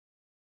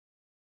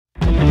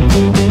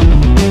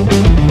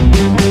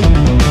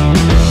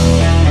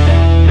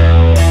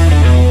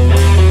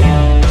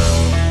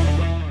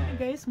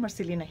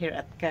Selena here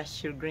at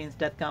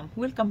cashyourgreens.com.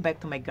 Welcome back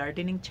to my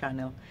gardening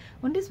channel.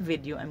 On this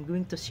video, I'm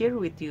going to share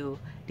with you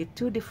the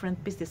two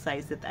different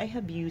pesticides that I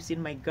have used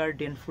in my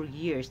garden for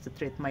years to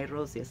treat my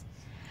roses.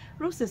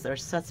 Roses are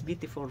such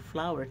beautiful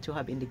flower to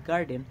have in the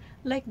garden,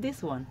 like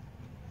this one.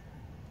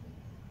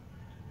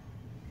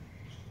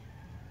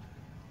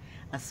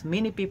 As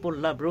many people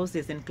love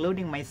roses,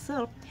 including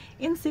myself,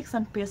 insects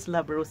and pests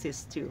love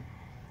roses too.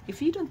 If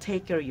you don't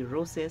take care of your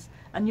roses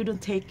and you don't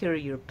take care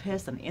of your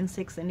pests and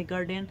insects in the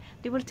garden,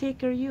 they will take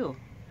care of you.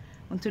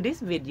 On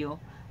today's video,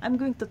 I'm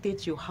going to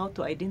teach you how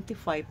to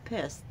identify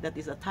pests that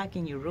is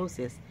attacking your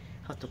roses,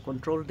 how to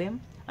control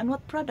them, and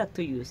what product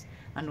to use,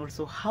 and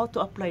also how to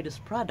apply those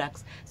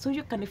products so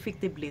you can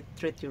effectively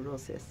treat your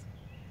roses.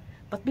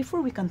 But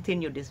before we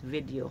continue this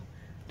video,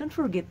 don't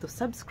forget to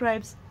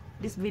subscribe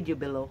this video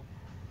below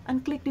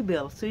and click the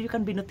bell so you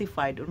can be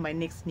notified on my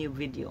next new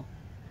video.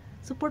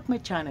 Support my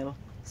channel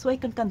so I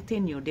can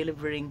continue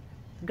delivering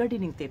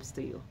gardening tips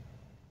to you.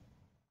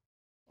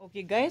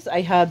 Okay guys, I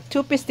have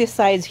two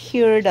pesticides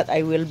here that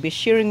I will be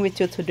sharing with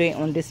you today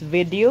on this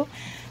video.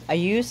 I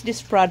use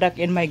this product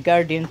in my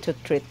garden to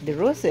treat the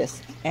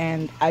roses,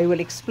 and I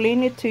will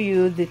explain it to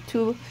you, the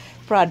two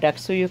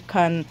products, so you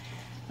can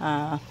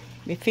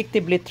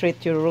effectively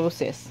treat your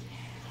roses.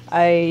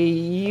 I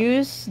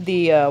use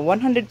the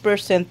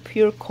 100%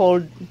 pure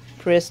cold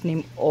pressed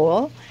neem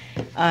oil,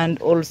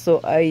 and also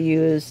I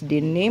use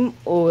the neem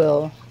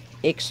oil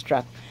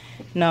extract.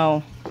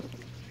 Now,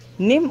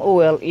 neem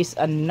oil is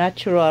a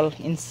natural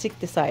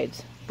insecticide,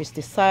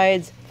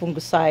 pesticides,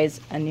 fungicides,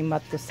 and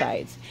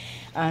nematicides.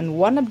 And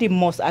one of the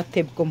most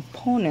active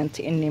components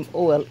in neem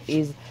oil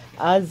is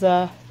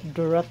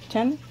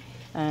azadirachtin,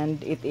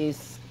 and it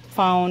is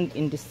found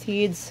in the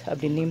seeds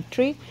of the neem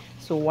tree.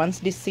 So once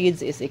the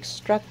seeds is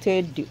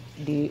extracted,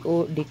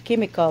 the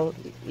chemical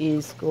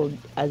is called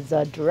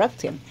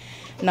azadirachtin.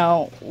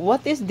 Now,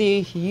 what is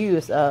the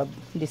use of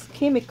these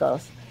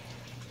chemicals?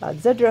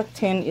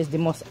 Azadirachtin is the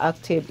most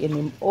active in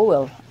neem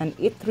oil, and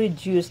it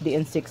reduces the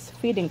insects'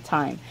 feeding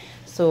time.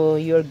 So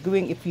you're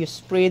going, if you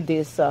spray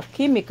these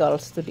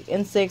chemicals to the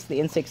insects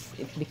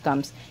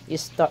becomes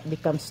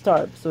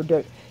starved.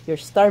 So you're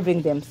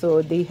starving them,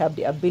 so they have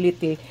the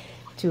ability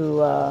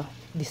to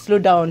slow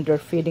down their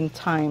feeding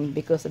time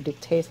because of the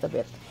taste of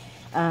it.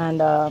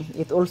 And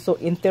it also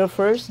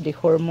interferes the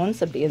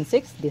hormones of the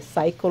insects, the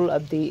cycle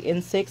of the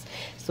insects,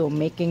 so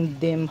making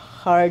them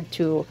hard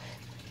to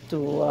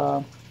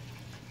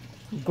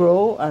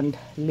grow and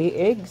lay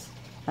eggs.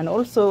 And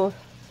also,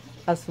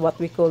 as what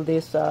we call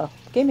these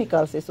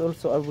chemicals, is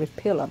also a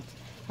repellent,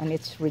 and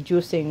it's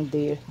reducing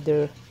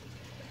their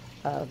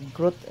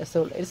growth.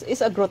 So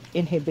it's a growth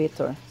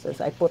inhibitor, so as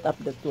I put up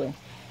that way.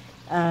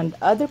 And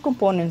other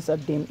components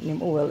of the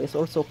neem oil is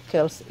also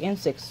kills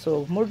insects.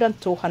 So more than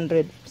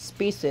 200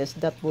 species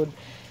that would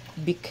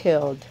be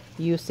killed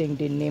using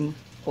the neem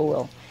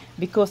oil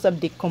because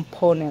of the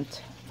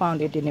component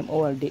found in the neem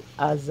oil, the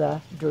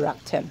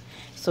azadirachtin.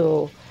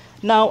 So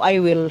now I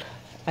will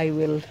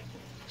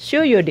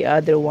show you the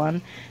other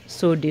one.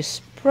 So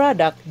this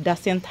product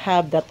doesn't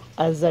have that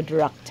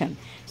azadirachtin.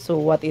 So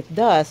what it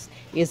does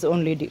is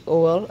only the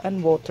oil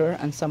and water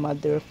and some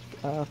other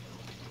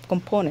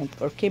component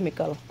or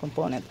chemical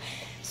component.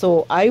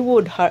 So I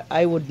would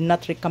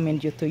not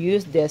recommend you to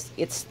use this.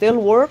 It still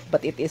works,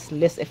 but it is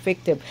less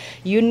effective.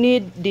 You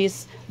need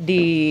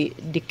the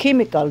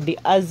chemical, the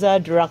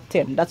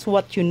azadirachtin. That's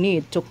what you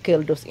need to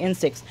kill those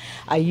insects.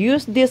 I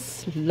used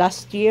this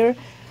last year.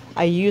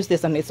 I used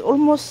this, and it's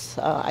almost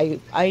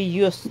I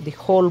used the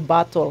whole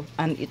bottle,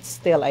 and it's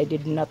still I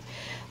did not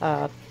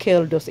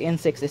kill those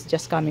insects. It's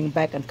just coming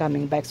back and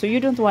coming back. So you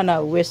don't want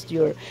to waste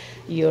your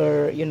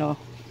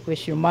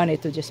waste your money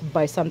to just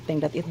buy something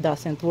that it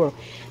doesn't work.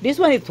 This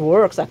one, it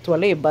works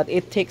actually, but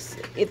it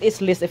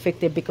is less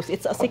effective because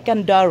it's a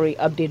secondary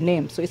of the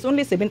neem. So it's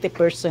only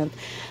 70%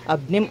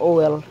 of neem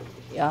oil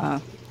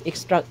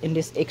extract in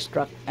this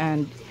extract,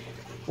 and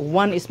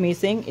one is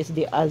missing, is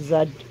the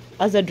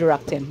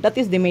azadirachtin. That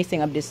is the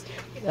missing of this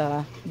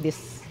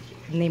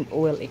neem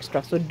oil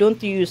extract. So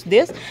don't use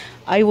this.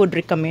 I would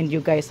recommend you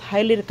guys,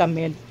 highly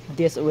recommend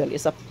this oil.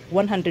 It's a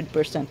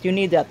 100%. You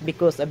need that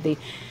because of the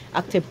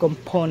active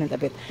component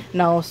of it.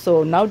 Now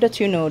that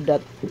you know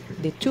that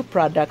the two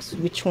products,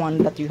 which one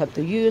that you have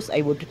to use, I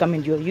would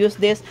recommend you use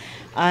this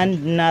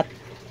and not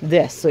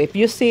this. So if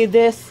you see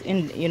this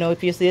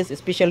if you see this,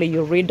 especially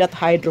you read that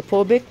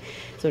hydrophobic,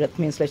 so that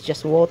means it's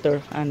just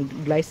water and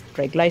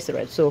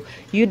triglyceride. So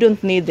you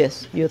don't need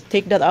this. You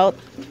take that out.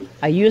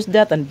 I used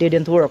that and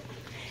didn't work,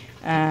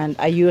 and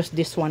I used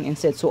this one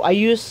instead. So I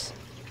use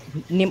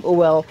neem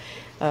oil.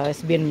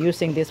 It's been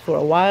using this for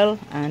a while,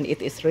 and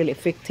it is really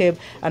effective.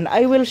 And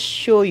I will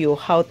show you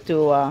how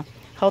to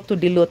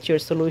dilute your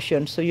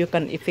solution so you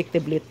can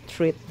effectively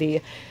treat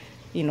the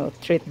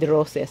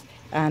roses.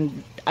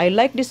 And I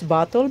like this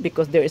bottle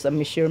because there is a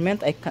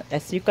measurement.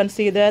 As you can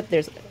see that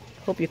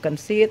hope you can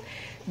see it.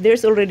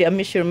 There's already a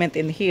measurement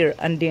in here,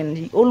 and then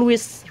you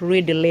always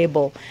read the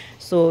label.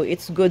 So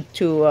it's good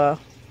to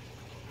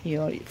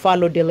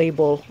follow the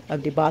label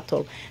of the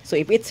bottle. So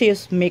if it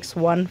says mix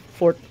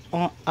 1/4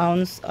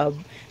 ounce of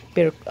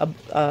per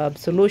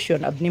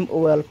solution of neem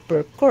oil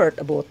per quart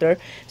of water.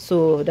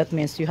 So that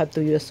means you have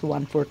to use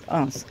 1/4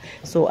 ounce.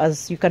 So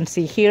as you can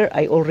see here,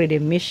 I already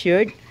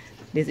measured.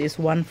 This is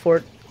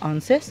 1/4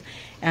 ounces,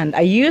 and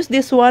I use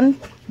this one,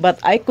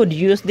 but I could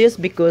use this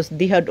because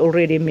they had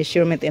already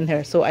measurement in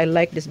here. So I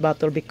like this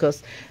bottle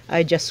because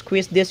I just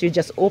squeeze this. You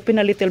just open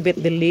a little bit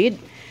the lid.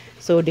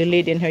 So the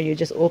lid in here, you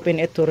just open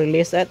it to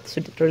release it, so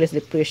to release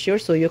the pressure,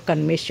 so you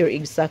can measure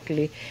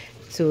exactly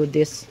to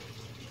this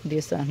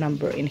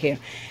number in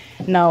here.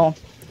 Now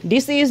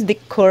this is the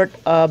quart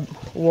of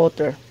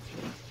water.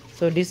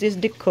 So this is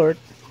the quart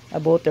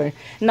of water.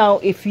 Now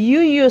if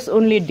you use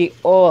only the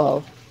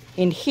oil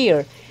in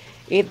here,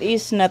 it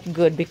is not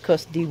good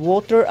because the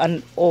water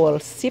and oil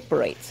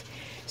separates.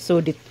 So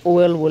the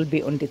oil will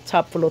be on the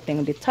top, floating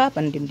on the top,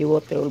 and then the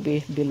water will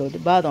be below the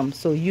bottom.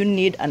 So you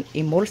need an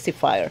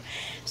emulsifier.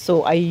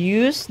 So I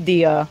use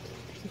the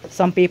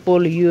some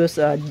people use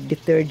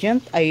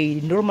detergent.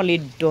 I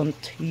normally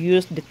don't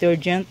use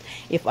detergent.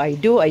 If I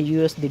do, I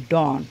use the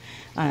Dawn,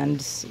 and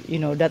you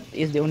know, that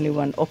is the only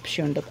one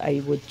option that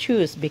I would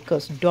choose,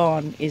 because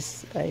Dawn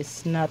is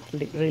not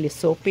really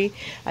soapy.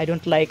 I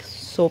don't like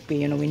soapy,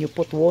 you know, when you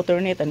put water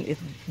in it and it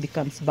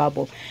becomes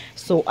bubble.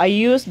 So I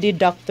use the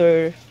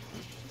Dr.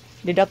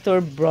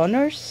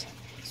 Bronner's.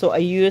 So I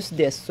use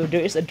this. So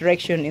there is a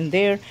direction in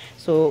there.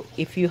 So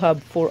if you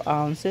have 4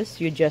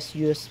 ounces, you just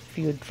use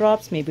few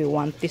drops, maybe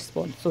 1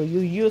 teaspoon. So you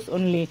use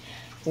only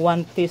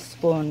 1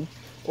 teaspoon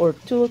or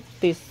 2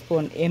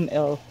 teaspoon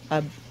ml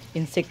of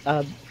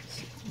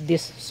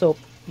this soap,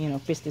 you know,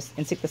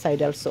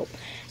 insecticidal soap.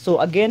 So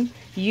again,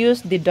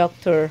 use the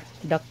Dr.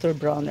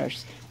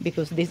 Bronner's,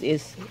 because this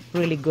is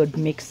really good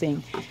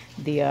mixing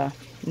the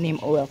neem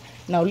oil.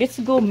 Now let's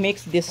go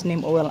mix this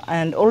neem oil.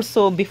 And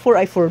also, before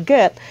I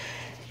forget,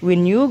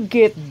 when you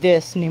get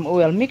this neem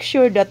oil, make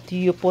sure that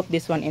you put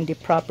this one in the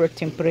proper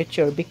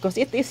temperature, because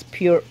it is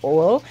pure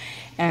oil,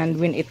 and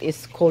when it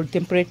is cold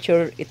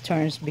temperature, it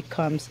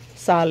becomes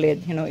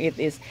solid, you know. It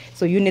is,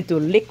 so you need to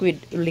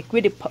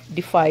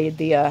liquidify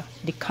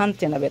the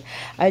content of it.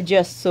 I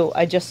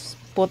just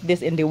put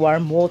this in the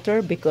warm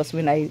water, because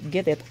when I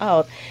get it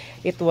out,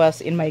 it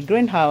was in my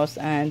greenhouse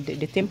and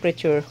the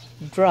temperature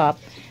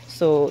dropped,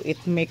 so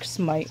it makes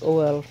my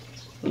oil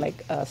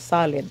like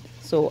solid.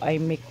 So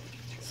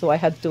I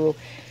had to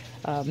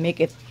make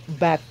it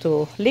back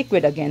to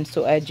liquid again.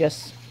 So I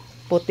just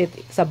put it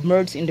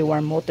submerged in the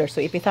warm water.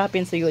 So if it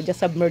happens, so you just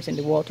submerge in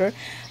the water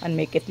and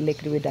make it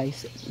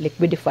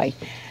liquidify.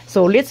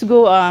 So let's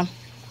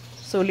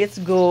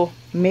go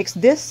mix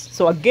this.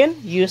 So again,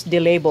 use the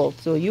label.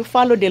 So you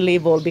follow the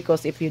label,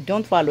 because if you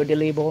don't follow the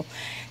label,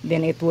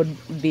 then it would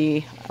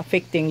be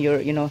affecting your,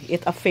 you know,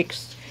 it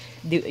affects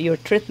your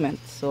treatment.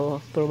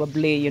 So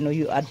probably, you know,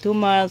 you add too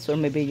much, or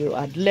maybe you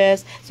add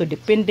less. So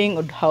depending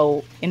on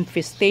how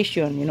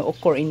infestation, you know,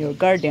 occur in your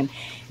garden,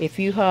 if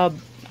you have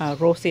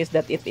roses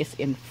that it is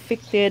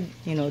infected,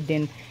 you know,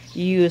 then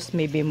use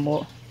maybe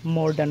more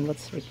than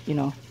what's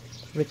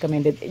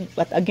recommended.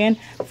 But again,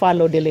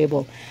 follow the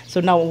label.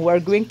 So now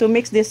we're going to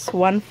mix this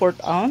 1/4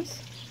 ounce.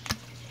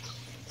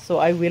 So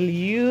I will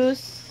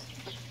use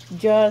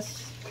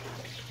just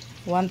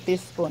 1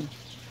 teaspoon.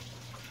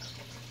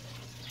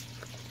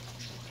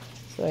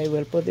 So I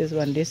will put this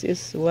one. This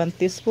is 1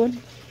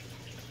 teaspoon.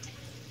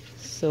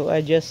 So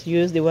I just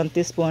use the 1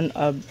 teaspoon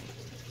of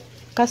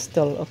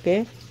castor,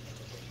 okay?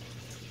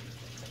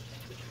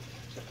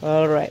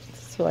 All right.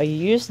 So I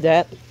use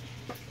that.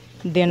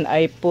 Then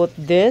I put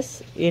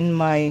this in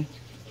my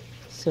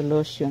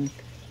solution.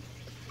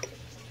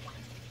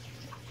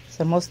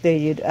 So mostly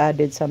you'd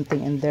added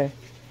something in there.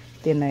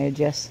 Then I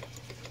just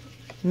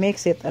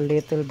mix it a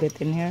little bit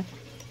in here.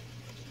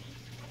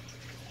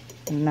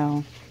 And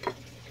now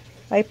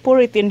I pour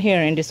it in here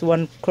in this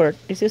 1 quart.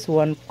 This is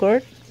 1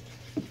 quart.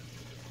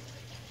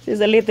 This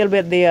is a little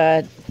bit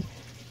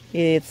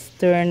it's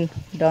turned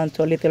down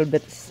to a little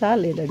bit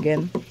solid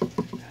again.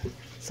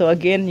 So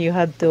again, you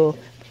have to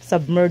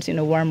submerge in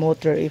a warm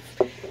water if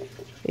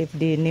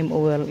the neem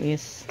oil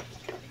is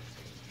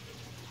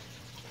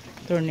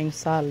turning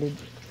solid.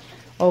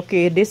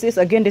 Okay, this is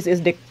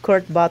the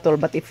quart bottle,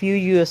 but if you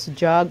use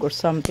jug or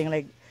something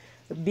like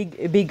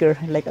bigger,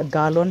 like a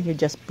gallon, you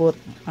just put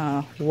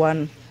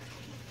 1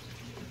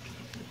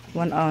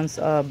 ounce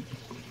of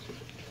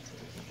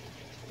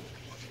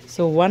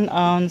 1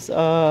 ounce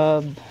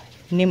of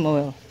neem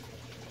oil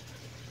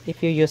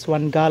if you use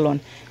 1 gallon,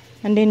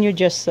 and then you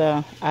just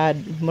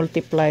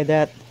multiply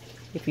that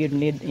if you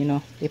need, you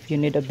know, if you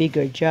need a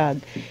bigger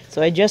jug.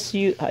 So I just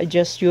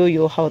show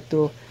you how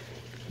to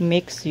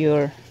mix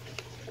your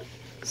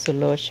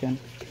solution.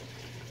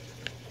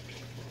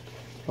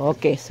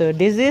 Okay, so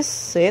this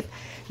is it.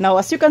 Now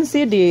as you can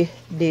see,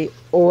 the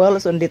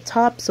oils on the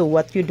top. So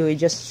what you do is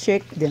just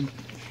shake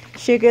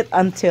it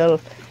until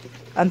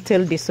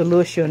the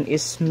solution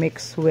is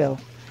mixed well.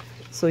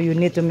 So you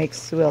need to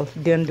mix well.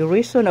 Then the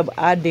reason of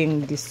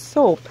adding the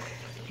soap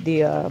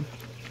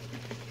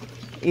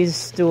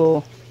is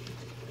to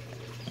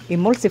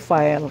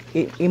emulsify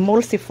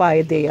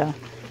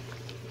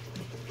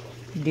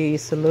the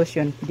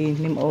solution, the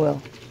neem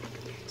oil.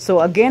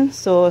 So again,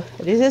 so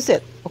this is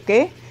it,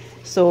 okay?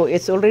 So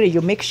it's already,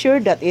 you make sure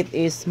that it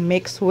is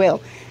mixed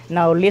well.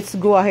 Now let's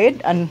go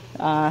ahead and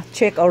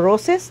check our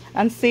roses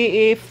and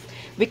see if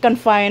we can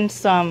find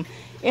some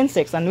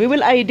insects, and we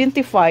will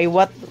identify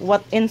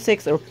what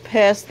insects or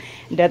pests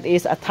that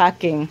is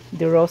attacking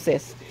the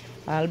roses.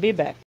 I'll be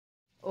back.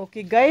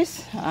 Okay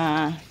guys,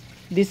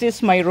 this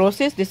is my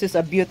roses. This is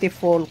a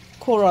beautiful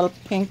coral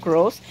pink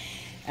rose,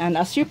 and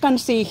as you can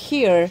see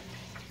here,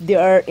 they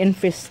are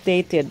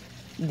infested.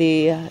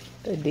 The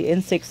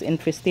insects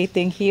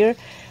infestating here,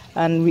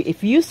 and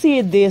if you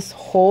see these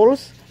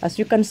holes, as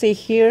you can see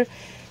here,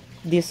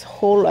 this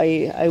hole,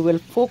 I will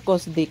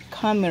focus the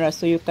camera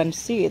so you can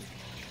see it.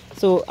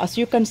 So as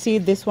you can see,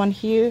 this one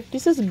here,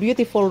 this is a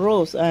beautiful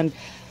rose, and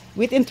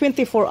within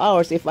 24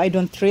 hours, if I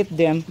don't treat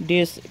them,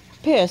 this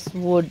pest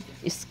would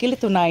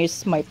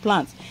skeletonize my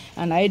plants,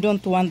 and I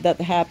don't want that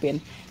to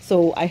happen.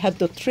 So I have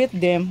to treat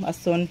them as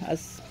soon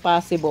as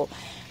possible.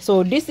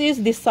 So this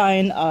is the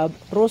sign of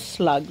rose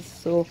slugs.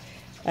 So,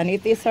 and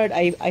it is hard.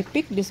 I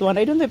picked this one.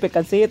 I don't know if I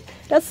can see it.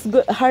 That's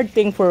good, hard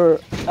thing for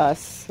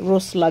us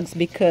rose slugs,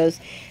 because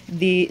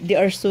they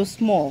are so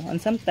small,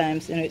 and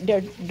sometimes, you know,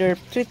 there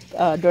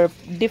are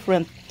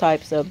different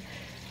types of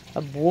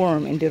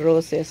worm in the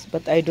roses,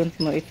 but I don't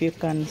know if you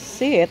can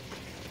see it.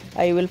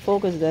 I will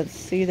focus that.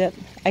 See that?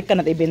 I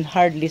cannot even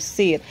hardly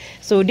see it.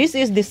 So this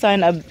is the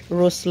sign of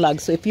rose slug.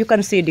 So if you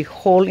can see the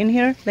hole in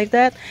here like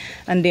that,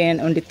 and then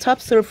on the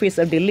top surface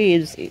of the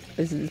leaves it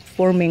is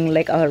forming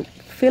like a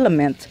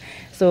filament.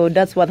 So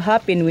that's what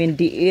happened when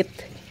they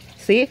eat.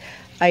 See,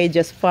 I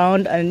just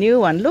found a new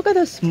one. Look at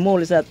how small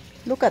is that.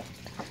 Look at,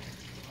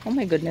 oh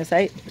my goodness,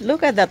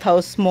 look at that, how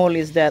small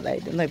is that. I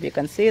don't know if you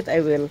can see it. I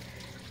will.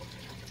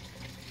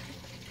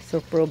 So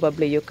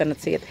probably you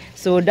cannot see it.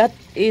 So that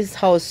is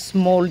how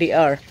small they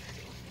are.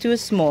 Too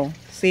small.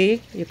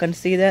 See, you can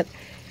see that,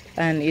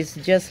 and it's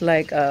just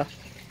like so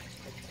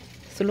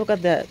look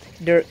at that.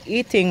 They're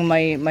eating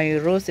my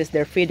roses.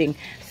 They're feeding.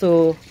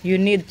 So you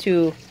need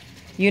to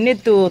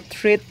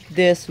treat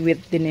this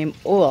with the neem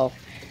oil,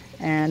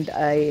 and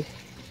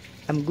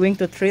I'm going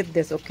to treat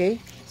this. Okay.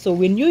 So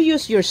when you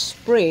use your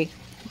spray,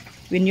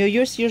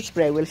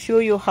 I will show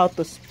you how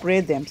to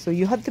spray them. So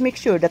you have to make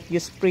sure that you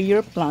spray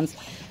your plants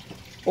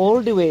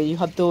all the way. You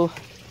have to,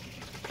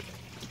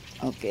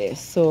 okay,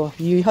 so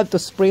you have to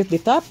spray the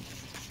top.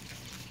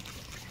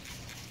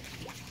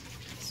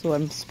 So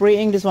I'm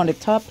spraying this one at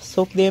the top,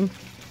 soak them,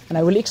 and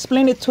I will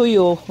explain it to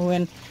you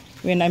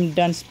when I'm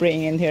done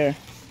spraying in here.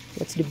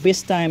 That's the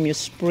best time you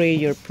spray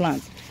your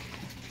plant.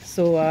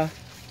 So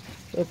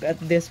look at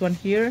this one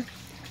here,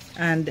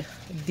 and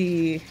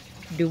the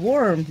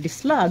worm, the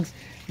slugs,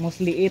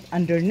 mostly eat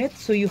underneath.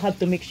 So you have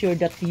to make sure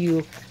that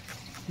you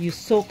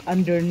soak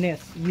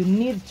underneath. You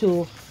need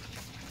to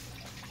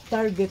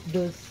target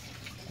those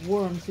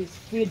worms. It's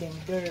feeding.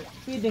 They're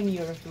feeding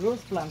your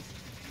rose plants,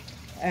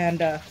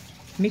 and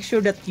make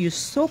sure that you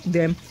soak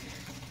them.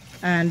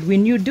 And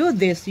when you do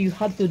this, you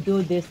have to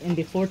do this in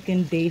the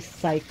 14-day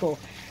cycle.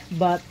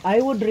 But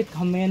I would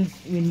recommend,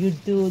 when you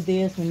do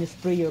this, when you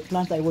spray your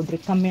plants, I would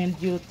recommend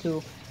you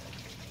to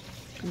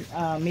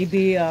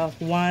maybe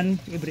one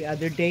every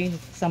other day,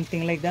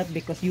 something like that,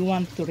 because you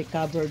want to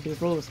recover the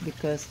rose,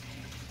 because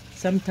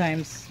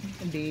sometimes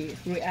they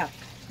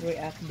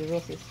the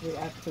roses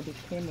react to the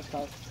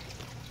chemicals,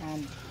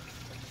 and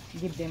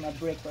give them a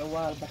break for a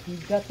while. But you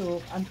got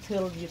to,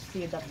 until you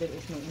see that there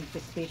is no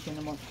infestation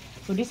among.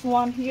 So this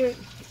one here,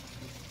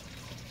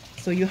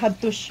 so you have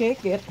to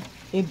shake it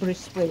every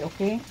spray.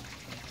 Okay,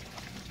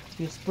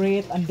 you spray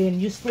it, and then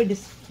you spray the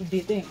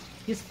thing.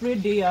 You spray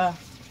the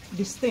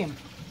stem.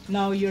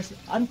 Now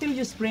until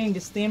you're spraying the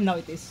stem, now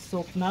it is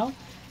soaked now,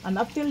 and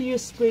until you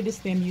spray the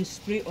stem, you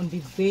spray on the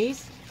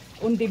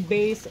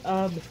base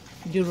of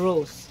the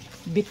rose,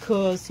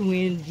 because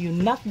when you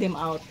knock them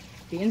out,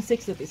 the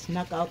insects that is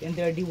knocked out in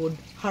there, they would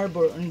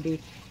harbor on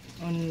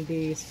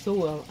the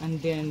soil,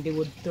 and then they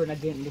would turn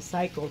again the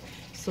cycle.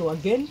 So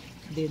again,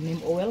 the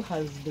neem oil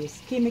has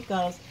these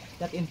chemicals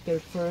that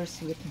interferes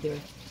with their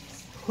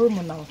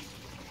hormonal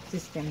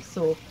system.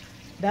 So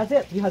that's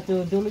it. You have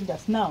to do like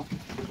that. Now,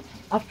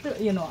 after,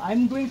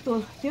 I'm going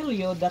to tell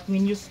you that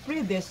when you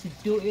spray this, you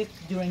do it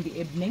during the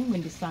evening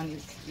when the sun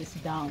is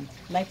down,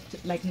 like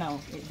now,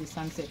 the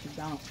sunset is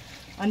down,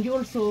 and you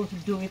also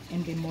do it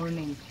in the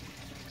morning.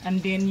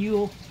 And then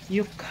you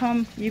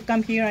come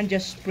here and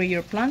just spray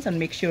your plants and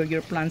make sure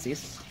your plants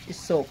is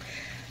soaked.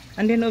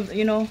 And then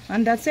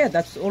and that's it.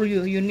 That's all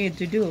you need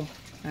to do.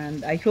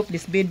 And I hope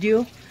this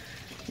video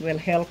will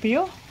help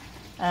you.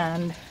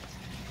 And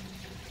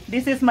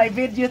this is my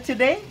video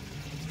today.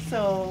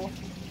 So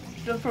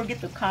don't forget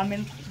to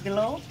comment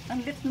below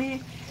and let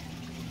me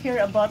hear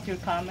about your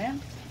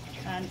comments,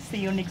 and see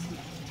you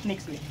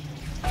next week.